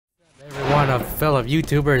one of fellow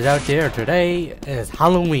YouTubers out there. Today is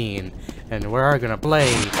Halloween, and we're gonna play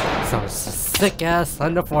some sick-ass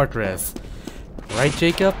Slender Fortress. Right,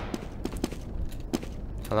 Jacob?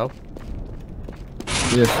 Hello?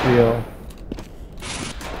 Yes, we are.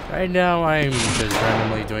 Right now, I'm just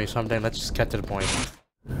randomly doing something. Let's just get to the point.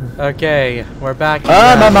 Okay, we're back.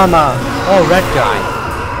 Mama! Oh, red guy.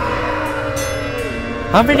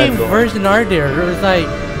 How many versions are there? There's like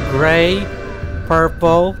gray,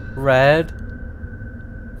 purple, red.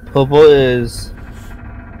 Purple is...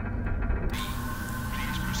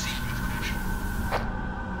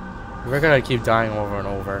 We're gonna keep dying over and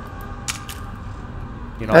over.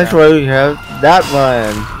 You know That's that. why we have that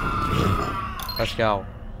one. Let's go.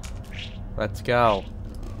 Let's go.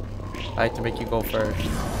 I like to make you go first.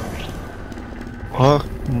 Huh?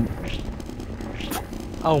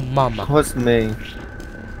 Oh, mama. What's me?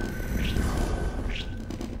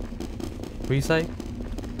 What you say?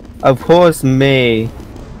 Of course, me.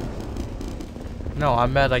 No, I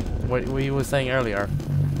meant like what you were saying earlier.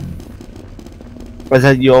 I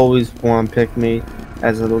said you always want to pick me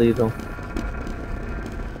as a leader.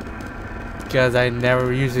 Because I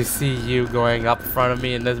never usually see you going up in front of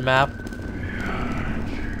me in this map.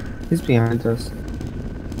 He's behind us.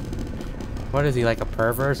 What is he, like a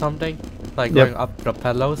pervert or something? Like Yep. going up the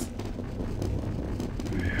pillows?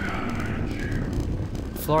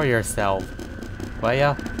 Floor yourself. Will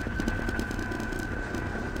ya?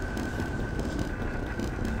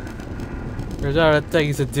 There's other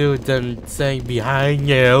things to do than saying behind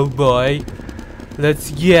you, boy.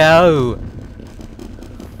 Let's go.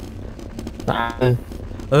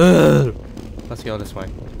 Ugh. Let's go this way.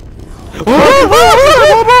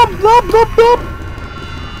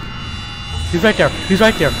 He's right there. He's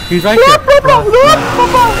right there. He's right there.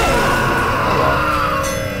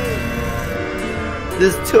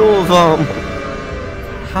 There's two of them.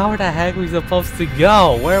 How the heck are we supposed to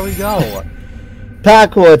go? Where are we go?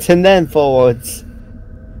 Backwards and then forwards.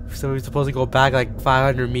 So we're supposed to go back like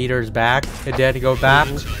 500 meters back and then go back?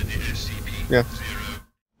 Yeah.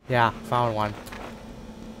 Yeah, found one.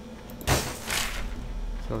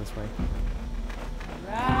 Let's go this way.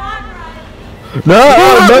 Nope.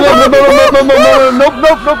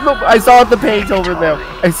 I saw the page over there.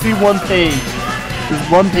 I see one page. There's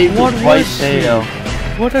one page right there.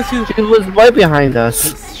 What does she? She was right behind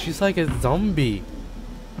us. She's like a zombie.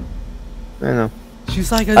 I know.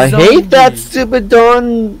 She's like a I zombie. hate that stupid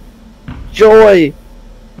darn joy.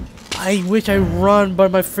 I wish I run,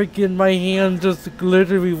 but my hand just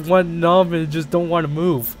literally went numb and just don't want to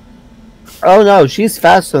move. Oh no, she's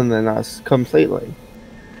faster than us completely.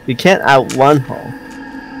 You can't outrun her.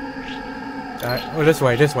 Oh, this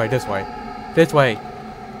way.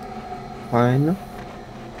 I know.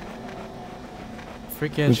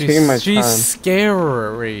 Freaking, she's time.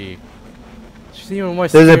 scary. She's even more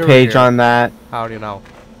scary. There's a page on that. How do you know?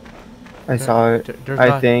 I saw it. There's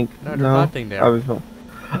I think. No, there's nothing there. I was wrong.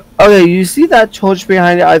 Okay, you see that torch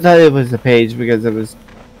behind it? I thought it was a page because it was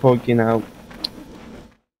poking out.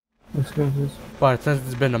 Let's go with this. But since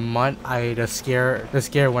it's been a month, the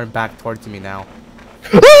scare went back towards me now.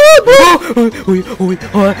 I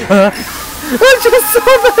just saw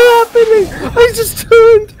that happening! I just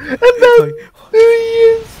turned and then there he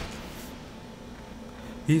is!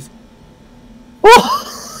 He's...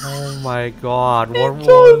 Oh, Oh my god, what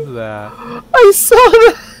was that? I saw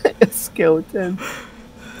that skeleton.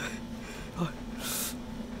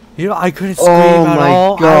 You know, I couldn't scream at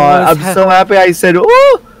all. Oh my god, I'm so happy I said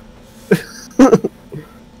oh!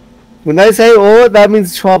 When I say oh, that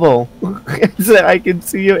means trouble. I can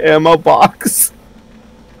see your ammo box.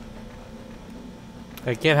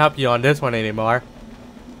 I can't help you on this one anymore.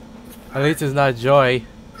 At least it's not Joy.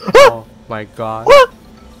 Oh my god.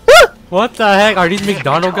 What the heck? Are these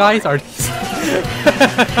McDonald guys? Are these...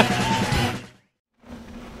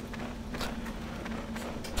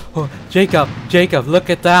 Oh, Jacob, look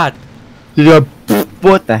at that.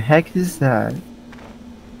 What the heck is that?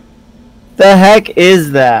 The heck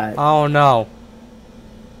is that? Oh no.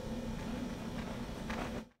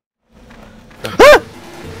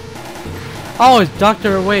 Oh, it's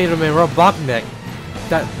Dr. Wait a minute, Robotnik.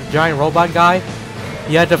 That giant robot guy?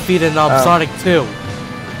 He had defeated Sonic 2.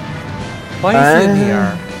 Why is he in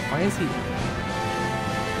here? Why is he?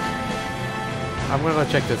 I'm gonna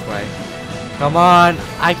go check this way. Come on,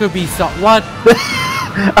 I could be what?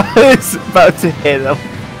 I was about to hit him.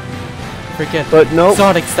 Freaking But nope.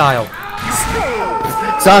 Sonic style.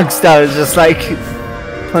 Sonic style is just like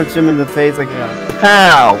punch him in the face like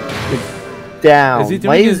pow. Down.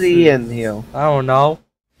 Why is he in here? I don't know.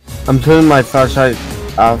 I'm turning my flashlight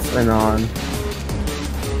off and on.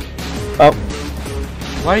 Oh.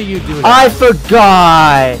 Why do you do that? I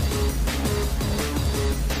forgot!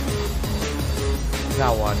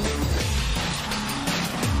 That one.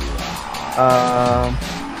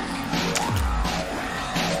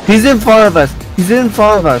 He's in front of us. He's in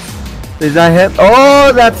front of us. Is that him?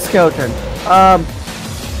 Oh, that's skeleton.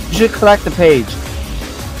 You should collect the page.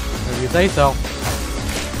 If you say so.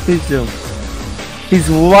 Please do. He's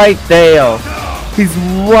right there. He's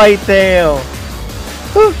right there.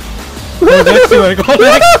 Go next to him. Go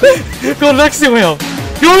next. Go next to him.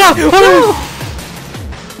 Go on.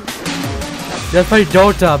 That's my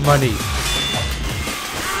Dota money.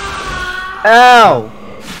 Ow!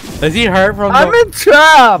 Is he hurt from I'm in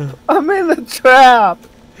trap! I'm in the trap!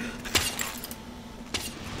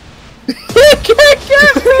 You can't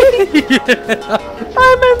get me! Yeah.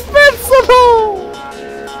 I'm invincible!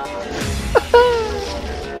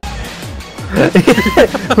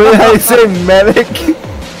 When I say medic...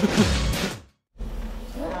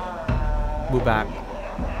 Move back.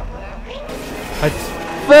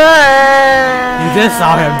 You just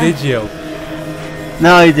saw him, did you?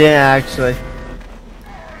 No, he didn't actually.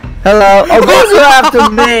 Hello. Of course you're after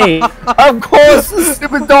me. Of course the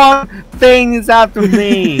stupid dog thing is after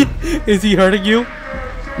me. Is he hurting you?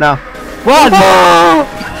 No. Run!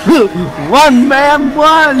 Run, man,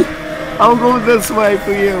 run! I'll go this way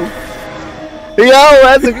for you. Yo,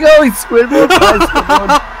 how's it going, Squidward?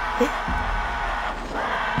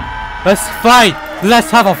 Let's fight! Let's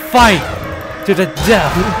have a fight! To the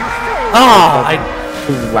death! Oh! I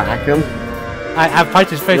whack him. I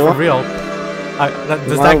punched his face for real.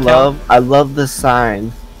 Does that count? I love the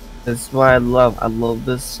sign. That's what I love. I love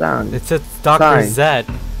this sign. It says Dr. Z.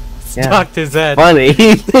 It's yeah. Dr. Z. Funny. In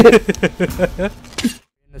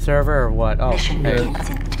the server or what? Oh, hey.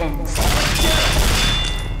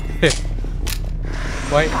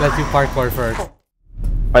 Wait, let's do parkour first.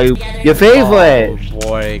 Are you your favorite? Oh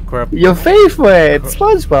boy, Crypto. Your favorite,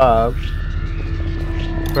 SpongeBob.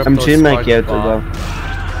 I'm changing my character though.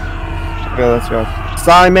 Okay, let's go.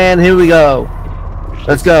 Sign man, here we go.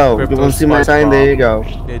 Let's go. You want to see my sign? There you go.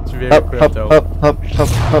 It's very up, crypto. up. Fuck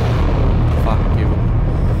you.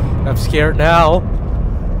 I'm scared now.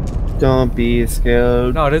 Don't be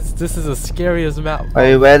scared. No, this is the scariest map. Are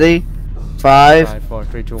you ready? 5, 4,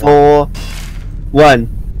 3, 2, 4, 1.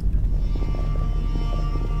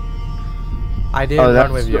 I didn't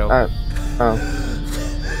run with you.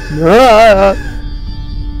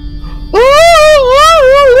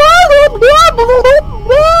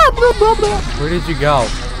 Where did you go?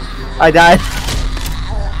 I died.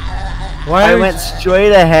 Why? I went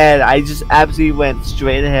straight ahead. I just absolutely went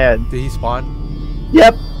straight ahead. Did he spawn?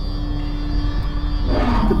 Yep.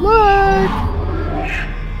 Good luck.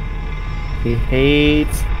 He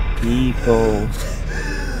hates people.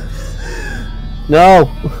 No!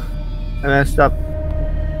 I messed up.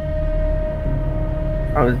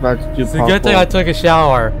 I was about to do It's a good thing I took a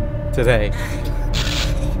shower today.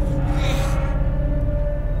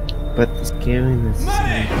 But the scariness is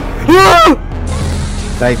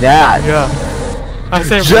like that. Yeah. I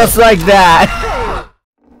said just like that.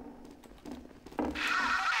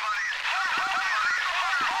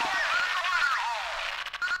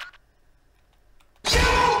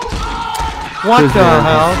 What the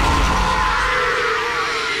hell?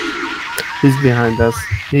 He's behind us.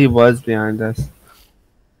 He was behind us.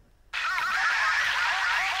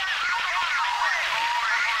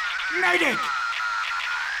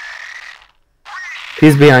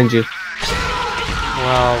 He's behind you.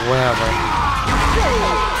 Well, whatever.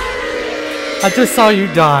 I just saw you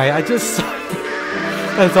die. I just saw you.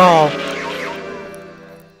 That's all.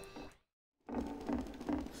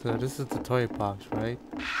 So this is the toy box, right?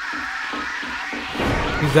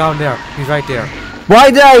 He's down there. He's right there. Why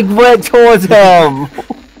did I went towards him?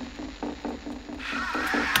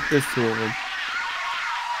 There's two of them.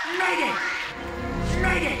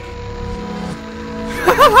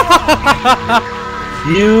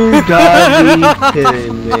 You gotta be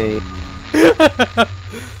kidding me.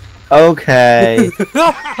 Okay.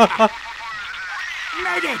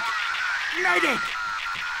 Medic! Medic!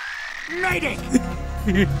 Medic!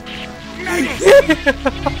 Medic!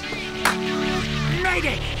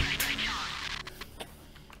 Medic!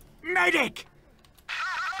 Medic!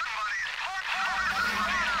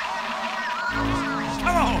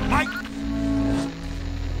 Hello, Mike!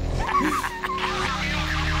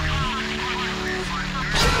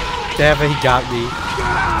 Damn it, he got me.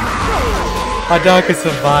 I know I could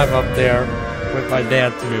survive up there with my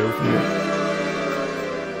dance move.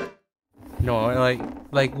 No,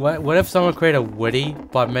 like what if someone create a Woody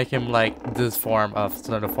but make him like this form of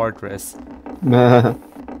Slender Fortress?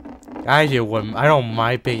 I don't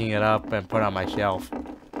mind picking it up and put it on my shelf.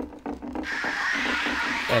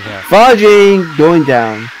 In here. Fudging! Going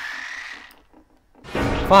down.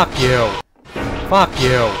 Fuck you. Fuck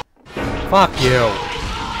you. Fuck you.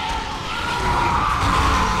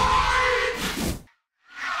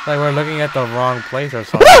 Like we're looking at the wrong place or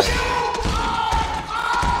something.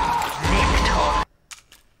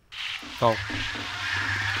 Go.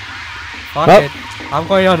 Fuck it. I'm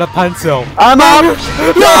going on the pencil. I'm out!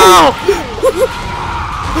 No!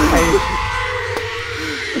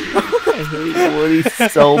 I hate Woody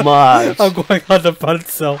so much. I'm going on the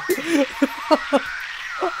pencil.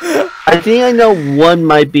 I think I know one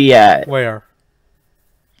might be at. Where?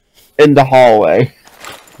 In the hallway.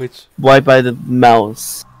 Which? Right by the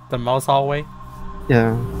mouse. The mouse hallway?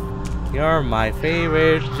 Yeah. You're my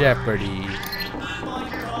favorite Jeopardy.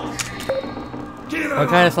 What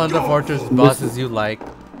kind of Slender Fortress bosses you like?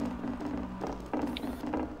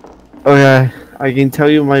 Okay, I can tell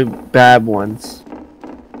you my bad ones.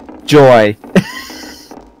 Joy.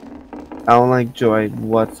 I don't like Joy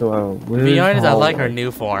whatsoever. To be honest, I like her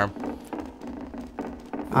new form.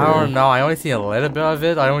 I don't know, I only see a little bit of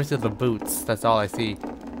it. I only see the boots. That's all I see.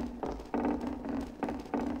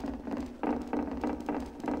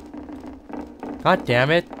 God damn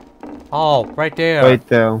it. Oh, right there. Right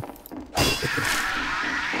there.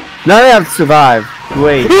 Now I have to survive.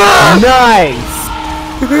 Wait. Nice!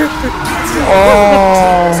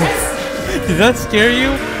 Oh! Did that scare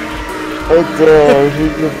you? It did. He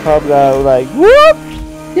just popped out like, whoop!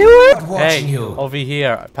 Do it! Hey, over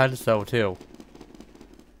here. Pencil too.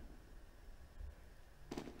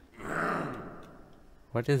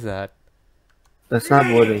 What is that? That's not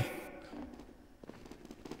Woody.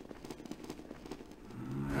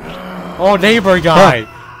 Oh, neighbor guy!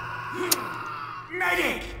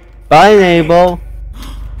 Medic! Bye, Abel.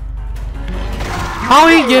 How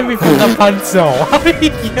did he get me from the pencil? How did he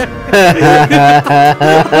get me?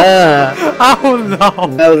 I don't know.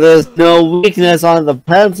 No, there's no weakness on the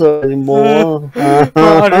pencil anymore. for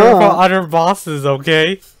other bosses,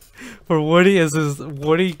 okay? For Woody,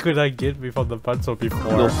 Woody could not get me from the pencil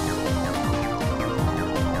before. Nope.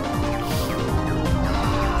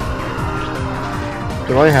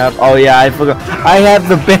 Do I have? Oh yeah, I forgot. I have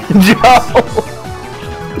the banjo.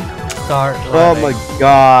 Start Oh running. my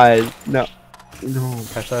god. No. No.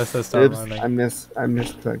 I thought it said start Oops, running. I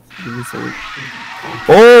misclicked. Give me a second.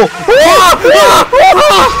 Oh!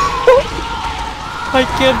 I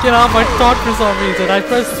can't get out my thought for some reason. I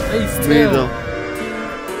pressed space Me too. either.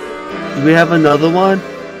 Do we have another one?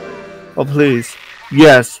 Oh please.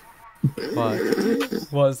 Yes. What?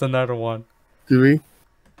 What's another one? Do we?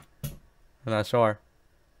 I'm not sure.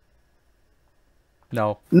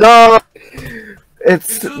 No. No!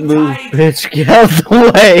 It's move, bitch. Get out of the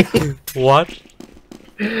way. What?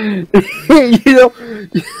 You know,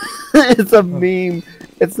 it's a meme.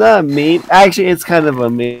 It's not a meme. Actually, it's kind of a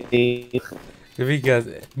meme. Because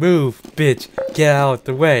move, bitch. Get out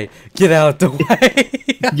the way. Get out the way.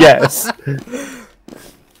 Yes.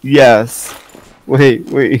 Yes. Wait.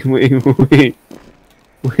 Wait, give me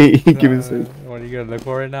a second. What are you gonna look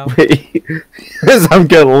for it now? Wait. Because I'm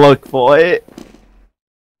gonna look for it.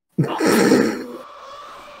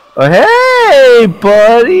 Oh, hey,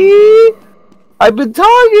 buddy! I've been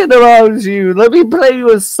talking about you. Let me play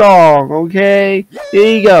you a song, okay?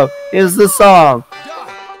 Here you go. Here's the song.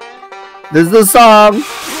 This is the song.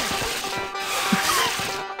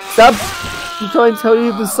 Stop. I'm trying to tell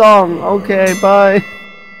you the song. Okay, bye.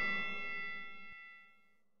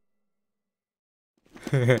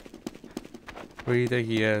 Where do you think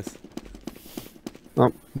he is?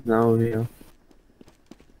 Oh, no, yeah.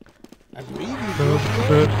 I'm leaving.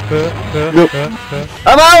 Nope.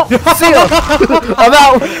 I'm out! See ya! I'm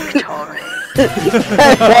out!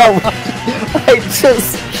 I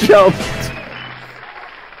just jumped.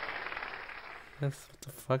 What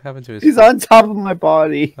the fuck happened to his He's on top of my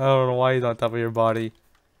body. I don't know why he's on top of your body.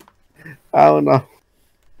 I don't know.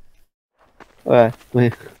 Wait.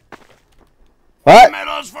 What?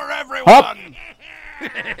 Medals for everyone! Up!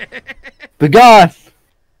 Be gone!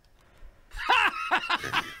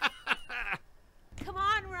 Come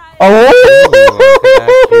on, Ryan.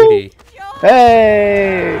 Oh! Cutie.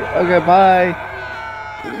 Hey! Okay, bye.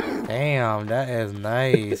 Damn, that is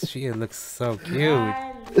nice. She looks so cute.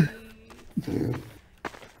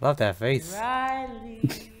 Love that face.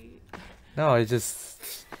 No, it's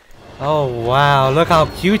just... Oh, wow. Look how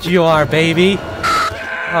cute you are, baby.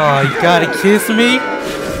 Oh, you gotta kiss me?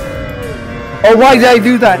 Oh, why did I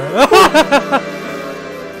do that?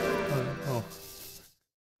 Oh.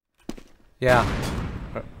 Yeah.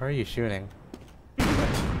 Where are you shooting?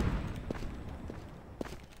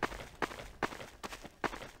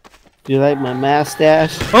 Do you like my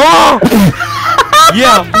mustache? Oh!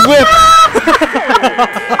 Yeah, whip!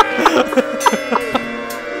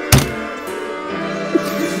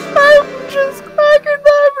 I'm just cracking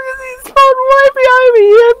up because he's gone right behind me. He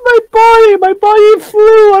hit my body. My body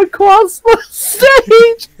flew across the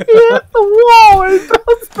stage. He hit the wall and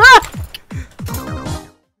bounced back.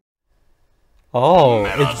 Oh,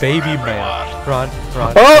 it's baby man. Run.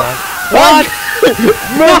 Run!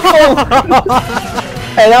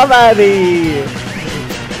 And I'm out of here.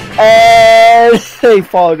 And they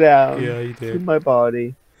fall down. Yeah, you did. In my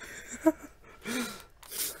body.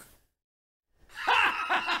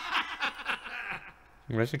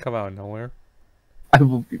 Imagine come out of nowhere. I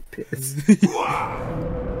will be pissed.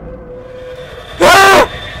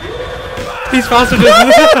 He's faster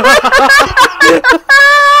than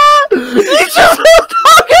He's just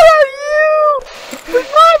talking at you!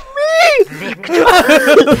 Not me!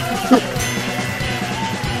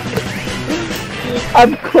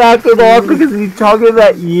 I'm cracking off because he's talking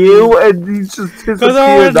at you and he's just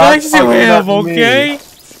disappeared. Next to him, okay?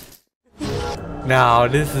 Now,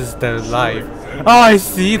 this is the life. Oh, I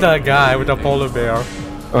see that guy with the polar bear.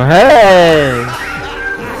 Oh, hey!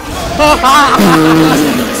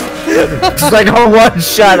 Just like a one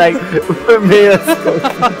shot, I made us go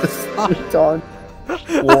through the on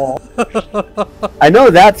wall. I know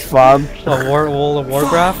that's fun. A wall of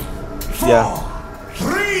Warcraft? Yeah.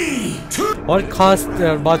 3, 2. What caused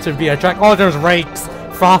the monster to be attracted? Oh, there's rakes.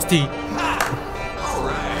 Frosty.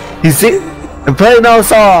 You see? I'm playing no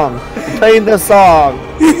song. I'm playing the song.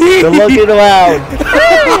 They're looking around.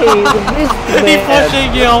 Hey, the Mr. He's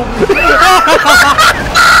pushing you.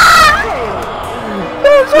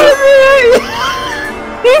 That's what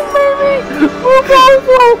he made me move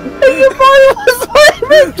over, and your body was right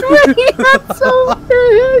between. I'm so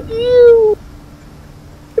mad at you.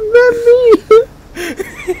 And then me.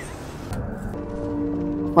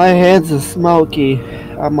 My hands are smoky.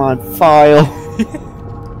 I'm on fire.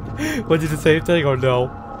 Was it the same thing or no?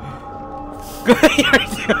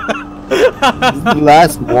 The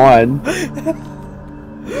last one.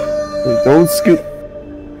 Don't scoop.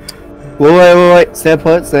 Wait. Stand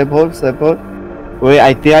put. Wait,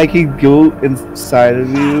 I think I can go inside of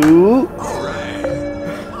you.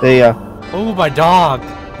 There you go. Oh, my dog.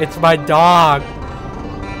 It's my dog.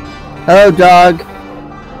 Hello, dog.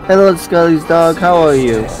 Hello, Scully's dog. How are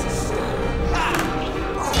you?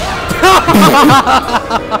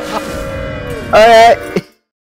 Alright.